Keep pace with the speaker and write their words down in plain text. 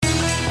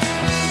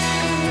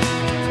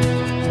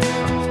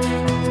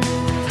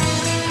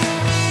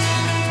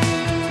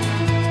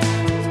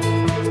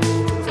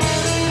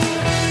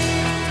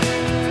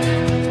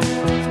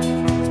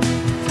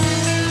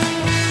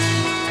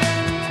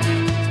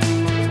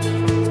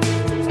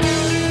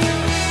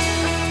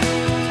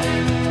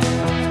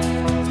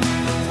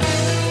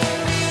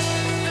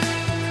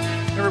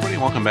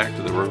Welcome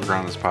back to the Road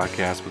Agronomist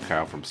Podcast with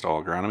Kyle from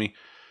Stall Agronomy.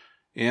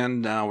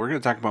 And we're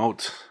going to talk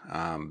about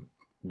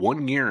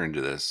 1 year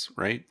into this,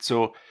 right?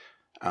 So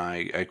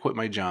I quit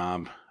my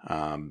job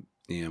and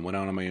went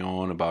out on my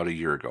own about a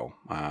year ago.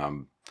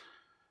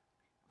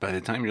 By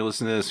the time you're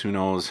listening to this, who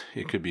knows?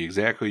 It could be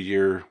exactly a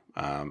year.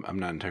 I'm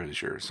not entirely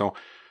sure. So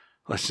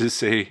let's just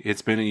say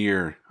it's been a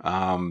year.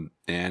 And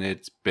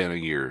it's been a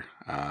year.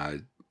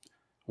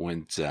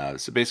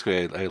 So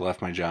basically, I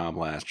left my job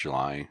last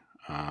July.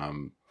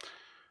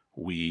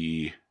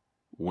 We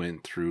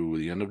went through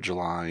the end of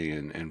July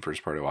and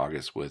first part of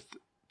August with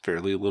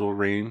fairly little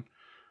rain.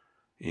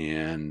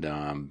 And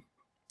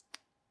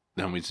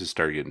then we just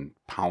started getting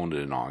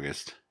pounded in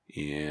August.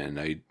 And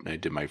I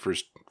did my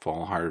first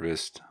fall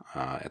harvest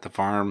at the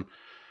farm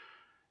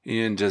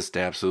in just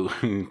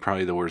absolutely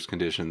probably the worst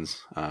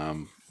conditions.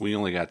 We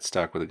only got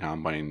stuck with a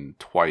combine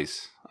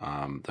twice.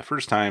 The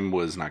first time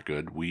was not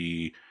good.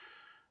 We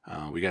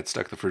got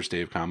stuck the first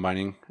day of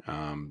combining,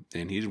 and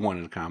he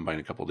wanted to combine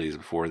a couple days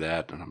before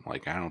that, and I'm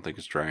like, I don't think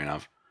it's dry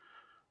enough.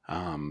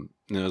 And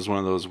it was one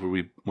of those where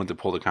we went to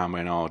pull the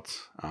combine out,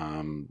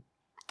 and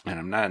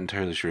I'm not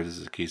entirely sure if this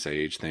is a Case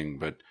IH thing,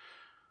 but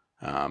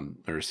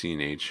or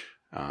CNH.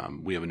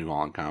 We have a New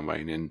Holland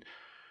combine, and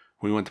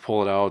we went to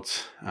pull it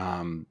out,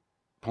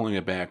 pulling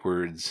it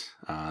backwards.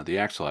 The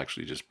axle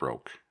actually just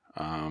broke.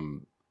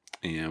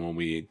 And when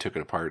we took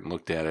it apart and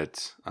looked at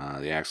it,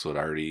 the axle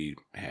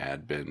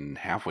had been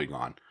halfway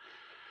gone.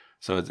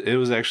 So it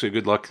was actually a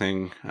good luck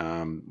thing.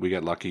 We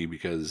got lucky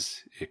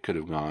because it could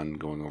have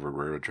going over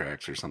railroad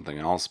tracks or something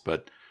else.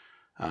 But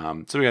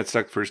so we got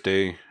stuck the first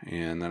day,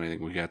 and then I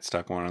think we got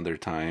stuck one other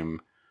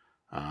time.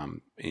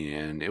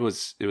 And it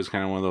was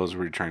kind of one of those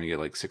where you're trying to get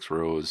like 6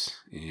 rows,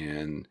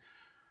 and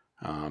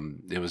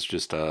it was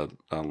just a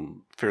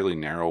fairly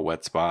narrow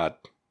wet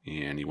spot,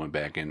 and he went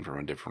back in from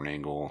a different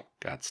angle,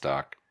 got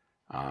stuck.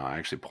 I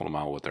actually pulled him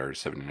out with our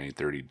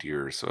 7930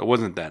 deer, so it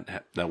wasn't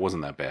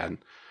that bad.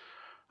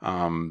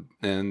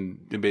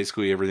 And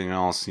basically everything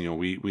else,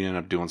 we ended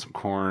up doing some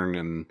corn,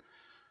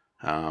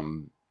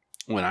 and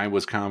when I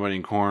was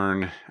combining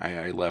corn,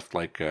 I left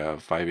like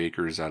 5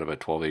 acres out of a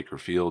 12-acre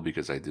field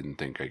because I didn't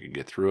think I could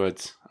get through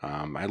it.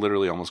 I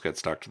literally almost got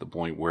stuck to the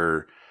point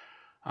where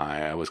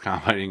I was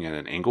combining at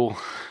an angle.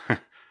 I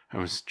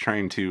was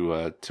trying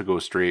to go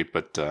straight,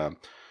 but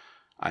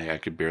I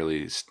could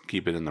barely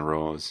keep it in the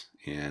rows,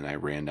 and I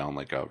ran down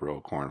like a row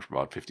of corn for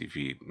about 50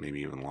 feet,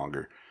 maybe even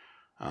longer.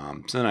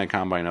 So then I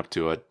combined up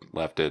to it,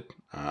 left it.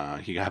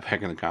 He got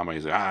back in the combine.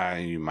 He's like, I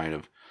think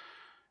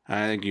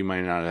you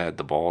might not have had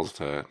the balls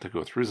to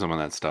go through some of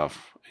that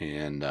stuff.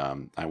 And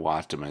I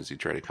watched him as he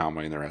tried to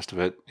combine the rest of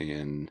it,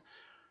 and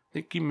I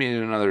think he made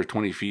it another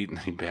 20 feet, and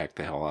he backed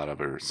the hell out of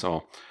her.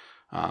 So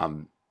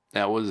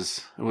it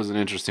was an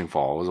interesting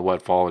fall. It was a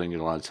wet fall. I didn't get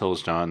a lot of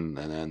tillage done,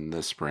 and then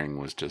this spring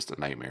was just a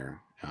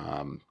nightmare.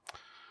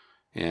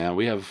 And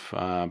we have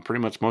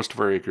pretty much most of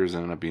our acres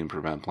ended up being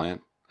prevent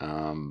plant.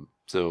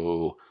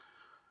 So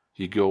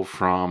you go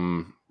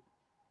from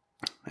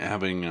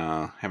having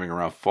a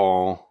rough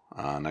fall,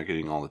 not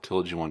getting all the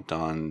tillage you want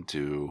done,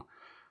 to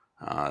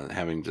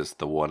having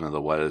just one of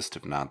the wettest,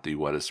 if not the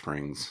wettest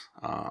springs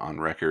on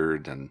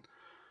record, and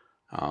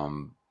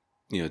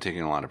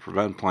taking a lot of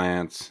prevent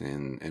plants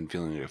and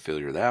feeling like a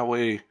failure that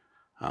way.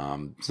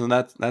 So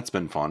that's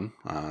been fun.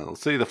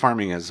 Let's say the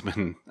farming hasn't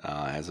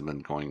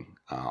been going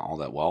all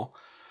that well.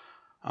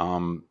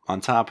 On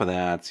top of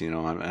that,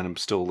 I'm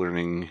still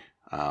learning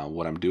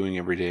what I'm doing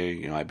every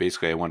day.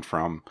 I went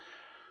from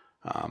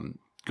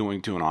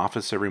going to an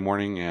office every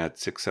morning at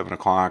 6, 7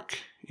 o'clock,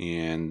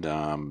 and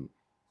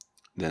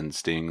then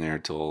staying there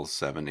till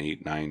 7,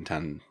 8, 9,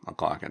 10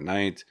 o'clock at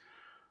night.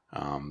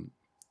 And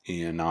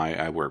now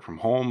I work from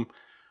home.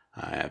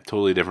 I have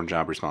totally different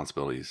job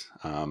responsibilities.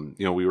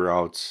 We were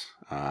out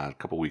a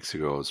couple weeks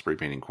ago spray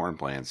painting corn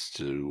plants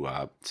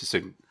to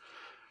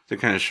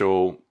kind of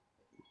show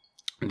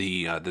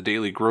the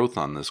daily growth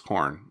on this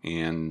corn,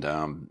 and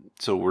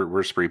so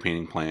we're spray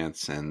painting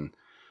plants, and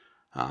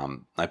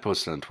I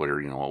posted on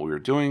Twitter, what we were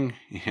doing,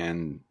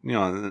 and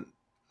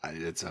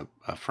it's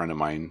a friend of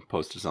mine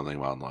posted something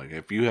about, like,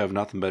 if you have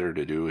nothing better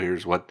to do,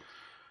 here's what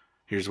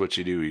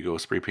you do: you go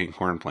spray paint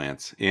corn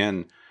plants.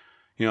 And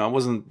it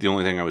wasn't the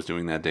only thing I was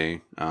doing that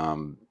day.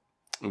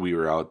 We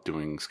were out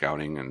doing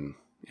scouting, and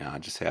I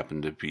just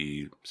happened to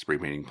be spray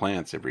painting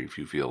plants every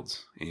few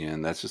fields,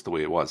 and that's just the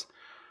way it was.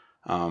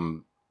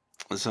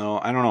 So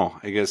I don't know.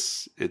 I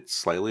guess it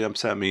slightly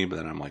upset me, but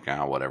then I'm like,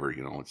 whatever.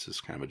 It's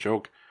just kind of a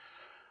joke.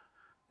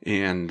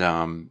 And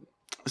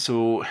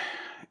so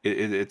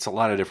it's a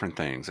lot of different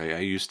things. I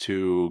used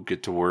to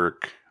get to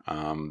work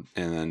and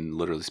then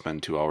literally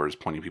spend 2 hours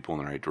pointing people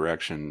in the right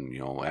direction.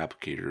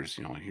 Applicators.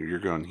 You're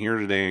going here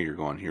today. You're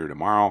going here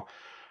tomorrow.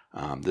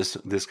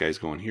 This guy's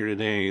going here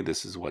today.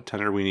 This is what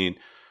tender we need.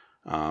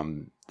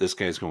 This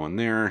guy's going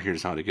there.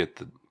 Here's how to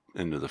get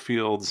into the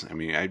fields. I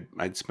mean,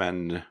 I'd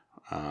spend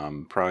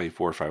probably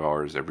 4 or 5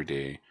 hours every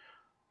day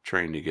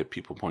trying to get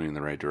people pointing in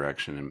the right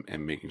direction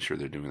and making sure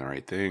they're doing the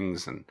right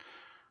things. And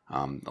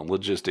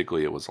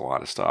logistically, it was a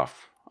lot of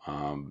stuff.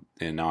 And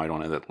now I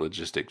don't have that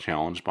logistic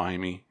challenge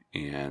behind me,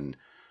 and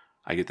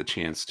I get the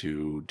chance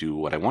to do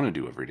what I want to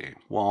do every day.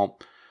 Well,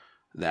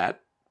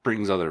 that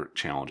brings other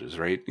challenges,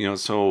 right?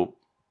 So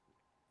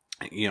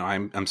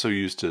I'm so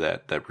used to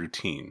that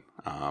routine,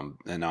 and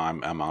now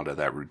I'm out of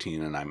that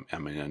routine, and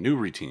I'm in a new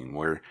routine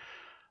where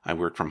I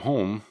work from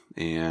home,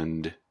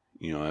 and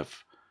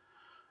if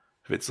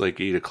it's like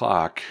 8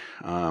 o'clock,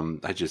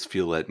 I just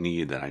feel that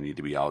need that I need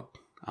to be out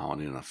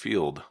in a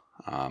field,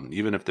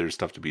 even if there's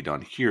stuff to be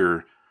done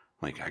here.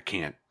 Like, I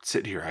can't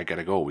sit here. I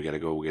gotta go. We gotta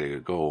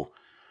go.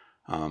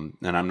 And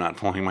I'm not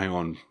following my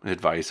own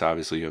advice.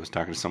 Obviously, I was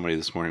talking to somebody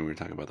this morning. We were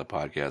talking about the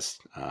podcast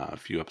a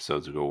few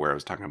episodes ago, where I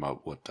was talking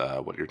about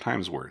what your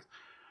time's worth,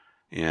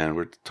 and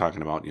we're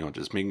talking about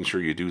just making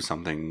sure you do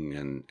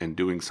something, and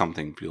doing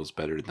something feels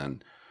better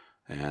than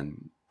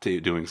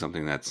doing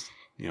something that's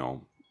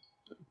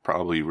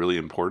probably really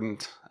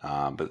important,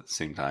 but at the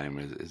same time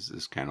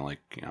is kind of like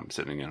I'm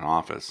sitting in an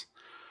office,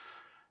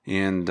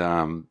 and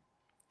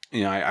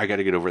I got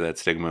to get over that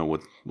stigma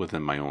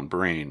within my own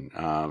brain.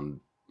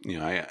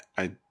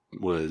 I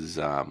was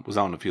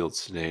out in the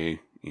fields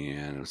today,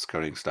 and I was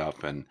cutting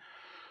stuff, and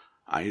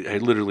I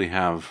literally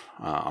have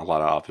a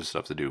lot of office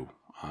stuff to do,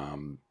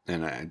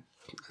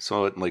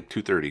 so at like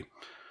 2:30.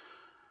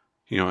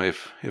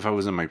 If I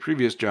was in my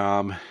previous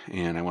job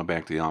and I went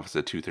back to the office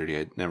at 2:30,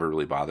 it never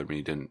really bothered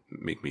me, didn't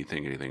make me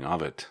think anything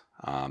of it.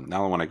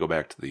 Now when I go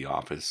back to the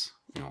office,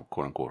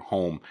 quote unquote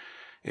home,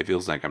 it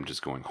feels like I'm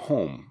just going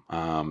home.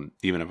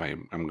 Even if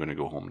I'm going to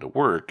go home to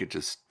work, it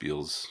just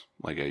feels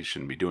like I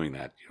shouldn't be doing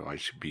that. I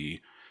should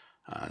be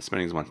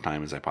spending as much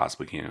time as I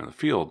possibly can in the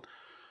field.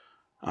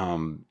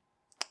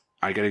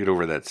 I got to get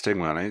over that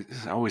stigma, and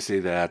I always say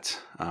that.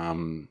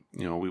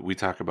 We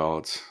talk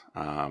about.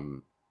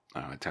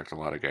 I talked to a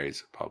lot of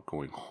guys about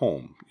going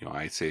home.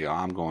 I say,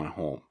 I'm going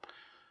home.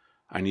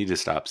 I need to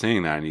stop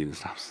saying that. I need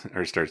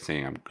to start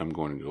saying I'm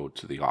going to go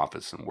to the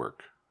office and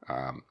work.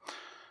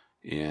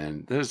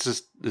 And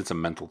it's a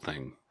mental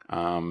thing.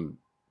 And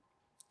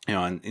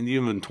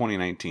even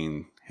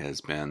 2019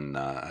 has been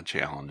a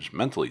challenge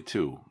mentally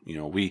too.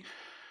 We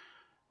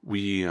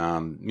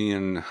me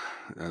and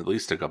at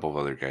least a couple of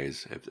other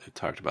guys have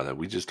talked about that.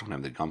 We just don't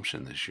have the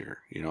gumption this year.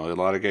 A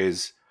lot of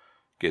guys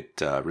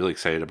get really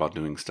excited about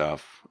doing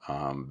stuff.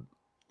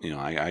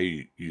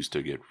 I used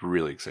to get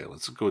really excited.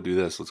 Let's go do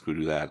this. Let's go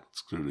do that.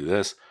 Let's go do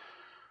this.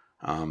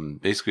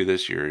 Basically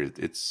this year,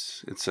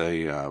 it's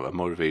a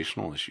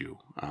motivational issue.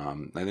 I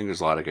think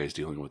there's a lot of guys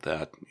dealing with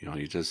that.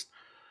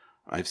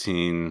 I've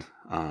seen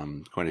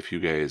quite a few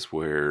guys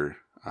where,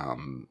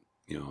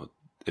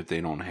 if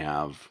they don't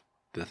have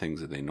the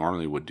things that they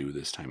normally would do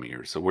this time of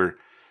year. So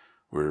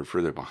we're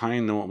further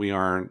behind than what we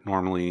are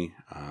normally.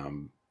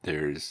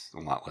 There's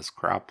a lot less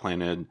crop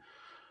planted.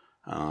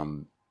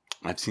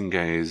 I've seen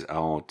guys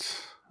out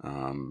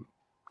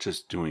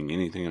just doing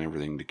anything and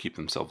everything to keep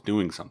themselves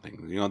doing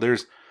something.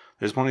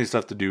 There's plenty of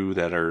stuff to do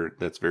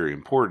that's very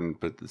important,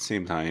 but at the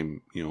same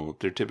time,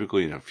 they're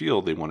typically in a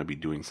field. They want to be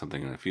doing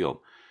something in a field.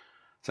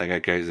 So I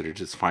got guys that are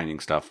just finding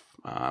stuff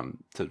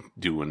to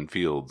do in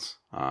fields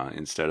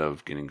instead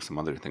of getting some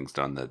other things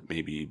done that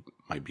maybe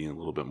might be a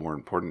little bit more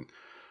important.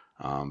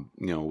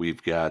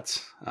 We've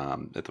got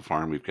at the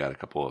farm, we've got a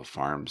couple of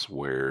farms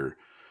where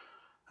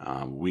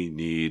we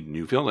need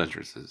new field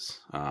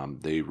entrances.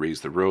 They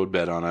raised the road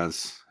bed on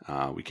us.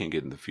 We can't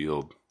get in the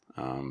field.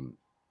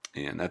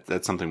 And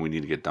that's something we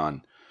need to get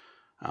done.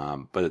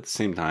 But at the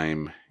same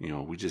time,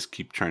 we just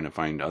keep trying to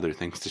find other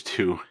things to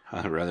do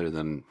rather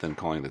than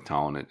calling the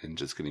town and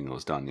just getting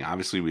those done. Yeah,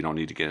 obviously, we don't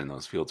need to get in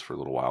those fields for a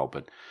little while,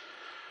 but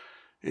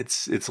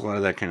it's a lot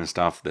of that kind of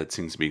stuff that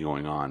seems to be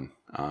going on.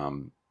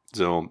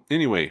 So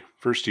anyway,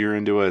 first year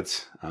into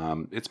it,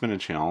 it's been a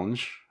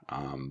challenge.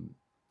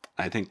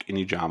 I think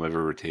any job I've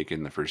ever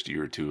taken, the first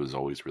year or two is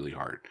always really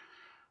hard.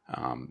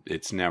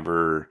 It's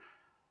never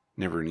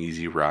an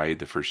easy ride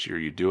the first year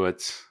you do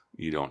it.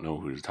 You don't know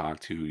who to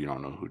talk to. You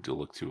don't know who to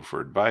look to for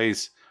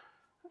advice.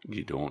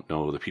 You don't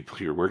know the people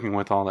you're working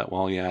with all that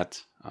well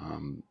yet.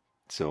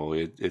 So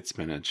it's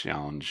been a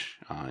challenge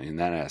in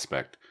that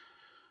aspect.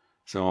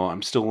 So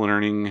I'm still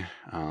learning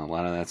a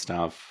lot of that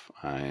stuff.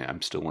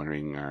 I'm still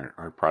learning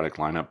our product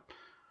lineup.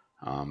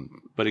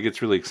 But it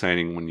gets really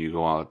exciting when you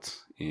go out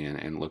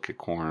and look at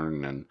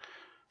corn and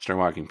start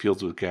walking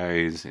fields with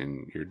guys,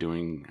 and you're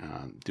doing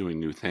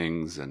new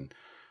things. And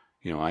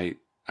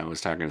I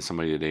was talking to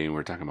somebody today, and we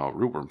were talking about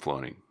rootworm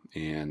floating,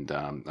 and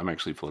I'm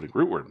actually floating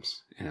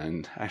rootworms,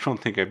 and I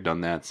don't think I've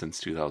done that since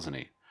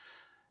 2008.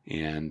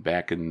 And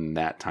back in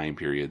that time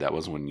period, that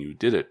was when you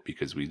did it,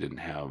 because we didn't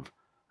have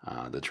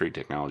the trait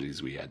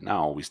technologies we had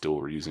now. We still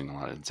were using a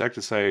lot of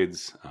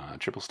insecticides.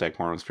 Triple stack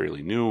corn was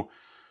fairly new,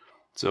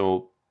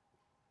 so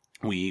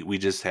we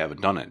just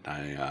haven't done it.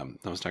 I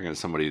was talking to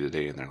somebody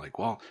today, and they're like,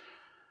 "Well,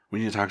 we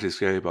need to talk to this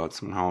guy about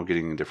somehow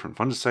getting a different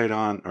fungicide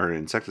on or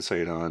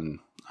insecticide on."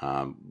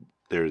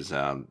 There's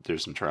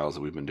some trials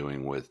that we've been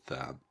doing with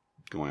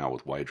going out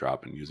with wide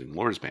drop and using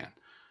Lore's band.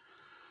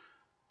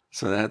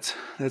 So that's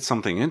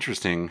something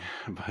interesting.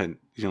 But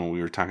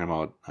we were talking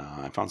about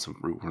I found some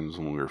rootworms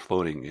when we were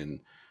floating, and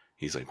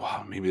he's like,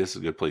 wow, maybe this is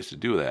a good place to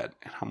do that.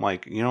 And I'm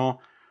like,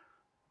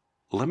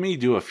 let me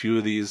do a few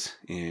of these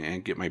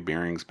and get my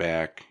bearings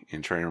back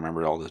and try to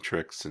remember all the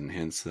tricks and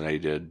hints that I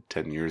did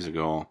 10 years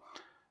ago,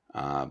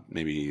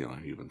 maybe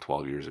even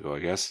 12 years ago, I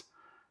guess.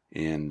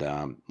 And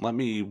let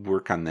me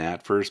work on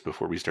that first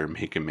before we start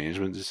making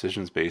management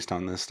decisions based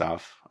on this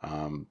stuff.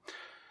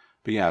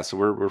 But yeah, so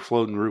we're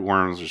floating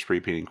rootworms, we're spray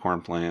painting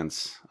corn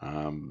plants.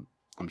 I'm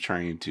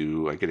trying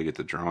to, I got to get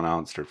the drone out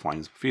and start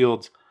flying some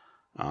fields.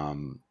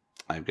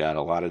 I've got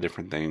a lot of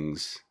different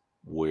things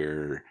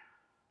where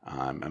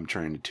I'm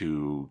trying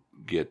to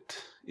get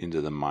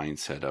into the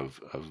mindset of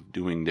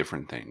doing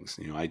different things.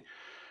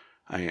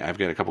 I've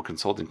got a couple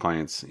consulting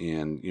clients,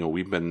 and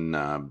we've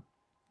been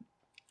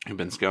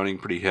scouting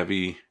pretty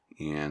heavy,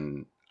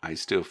 and I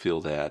still feel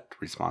that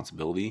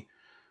responsibility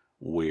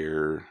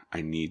where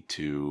I need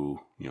to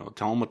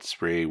tell them what to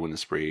spray, when to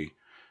spray.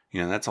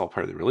 That's all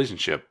part of the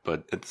relationship.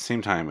 But at the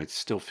same time, I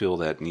still feel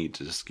that need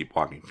to just keep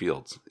walking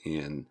fields,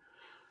 and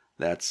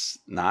that's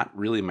not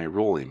really my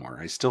role anymore.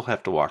 I still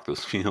have to walk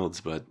those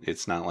fields, but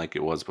it's not like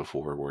it was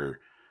before where,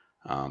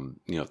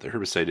 if the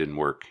herbicide didn't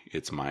work,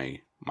 it's my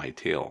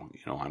tail.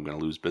 I'm going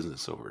to lose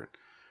business over it.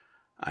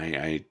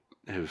 I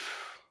have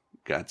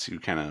got to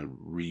kind of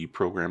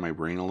reprogram my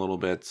brain a little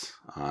bit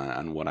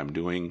on what I'm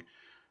doing.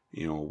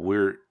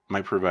 Where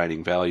my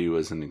providing value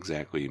isn't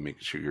exactly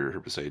making sure your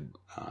herbicide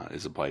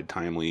is applied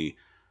timely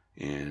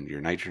and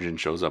your nitrogen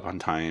shows up on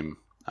time.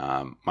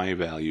 My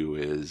value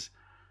is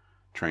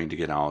trying to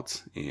get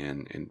out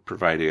and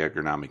provide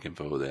agronomic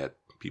info that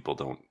people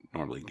don't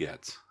normally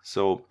get.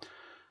 So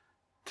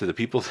to the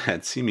people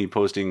that see me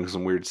posting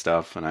some weird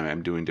stuff and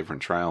I'm doing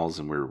different trials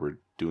and we're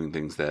doing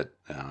things that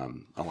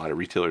a lot of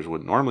retailers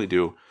wouldn't normally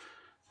do,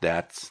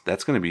 that's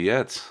going to be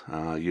it.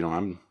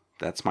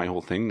 That's my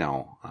whole thing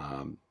now.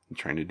 I'm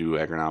trying to do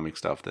agronomic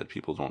stuff that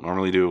people don't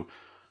normally do.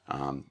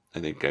 I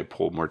think I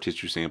pulled more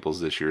tissue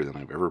samples this year than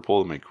I've ever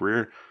pulled in my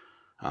career.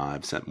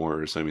 I've sent more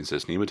soybean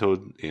cyst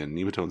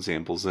nematode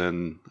samples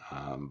in.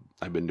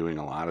 I've been doing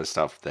a lot of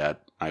stuff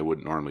that I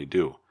wouldn't normally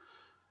do.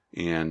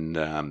 And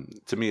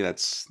to me,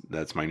 that's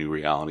my new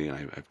reality, and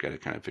I've got to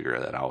kind of figure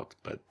that out.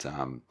 But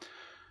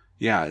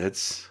yeah,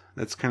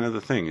 that's kind of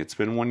the thing. It's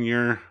been 1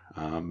 year.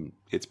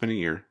 It's been a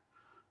year.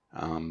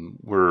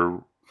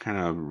 We're kind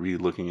of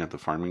re-looking at the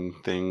farming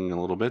thing a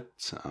little bit,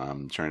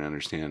 trying to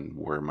understand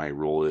where my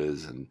role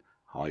is and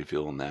how I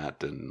feel in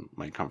that and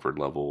my comfort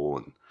level,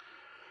 and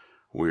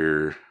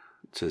we're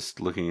just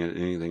looking at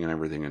anything and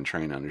everything and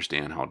trying to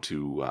understand how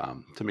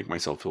to make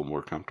myself feel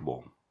more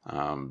comfortable.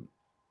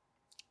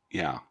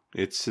 Yeah,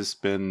 it's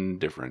just been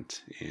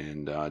different,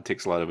 and it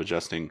takes a lot of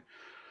adjusting,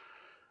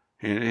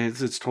 and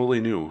it's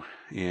totally new.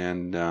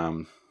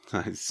 And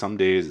some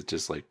days it's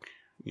just like,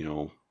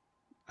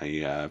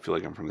 I feel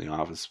like I'm from the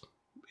office,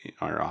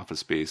 our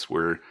office space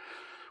where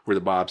the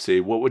Bobs say,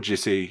 "What would you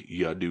say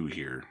you do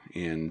here?"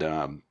 And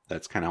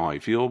that's kind of how I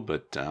feel.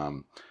 But at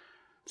the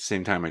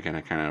same time, I kind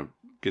of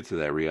get to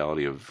that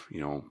reality of,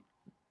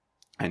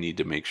 I need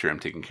to make sure I'm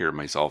taking care of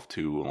myself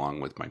too,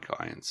 along with my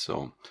clients.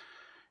 So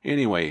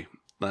anyway,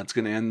 that's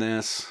going to end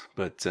this.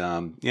 But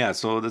yeah,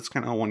 so that's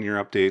kind of a 1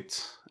 year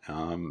update.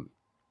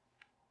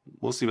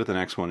 We'll see what the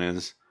next one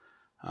is.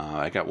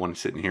 I got one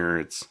sitting here.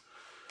 It's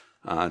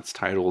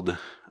titled,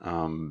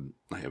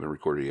 I haven't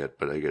recorded yet,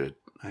 but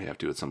I have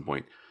to at some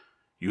point.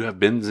 You have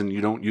bins and you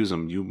don't use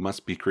them. You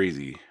must be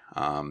crazy.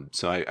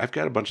 So I've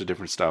got a bunch of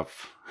different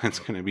stuff. It's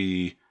going to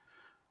be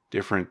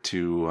different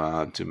to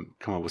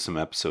come up with some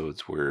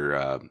episodes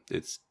where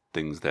it's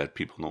things that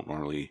people don't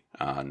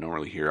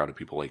normally hear out of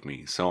people like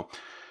me. So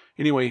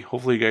anyway,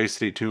 hopefully you guys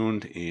stay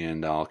tuned,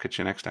 and I'll catch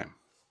you next time.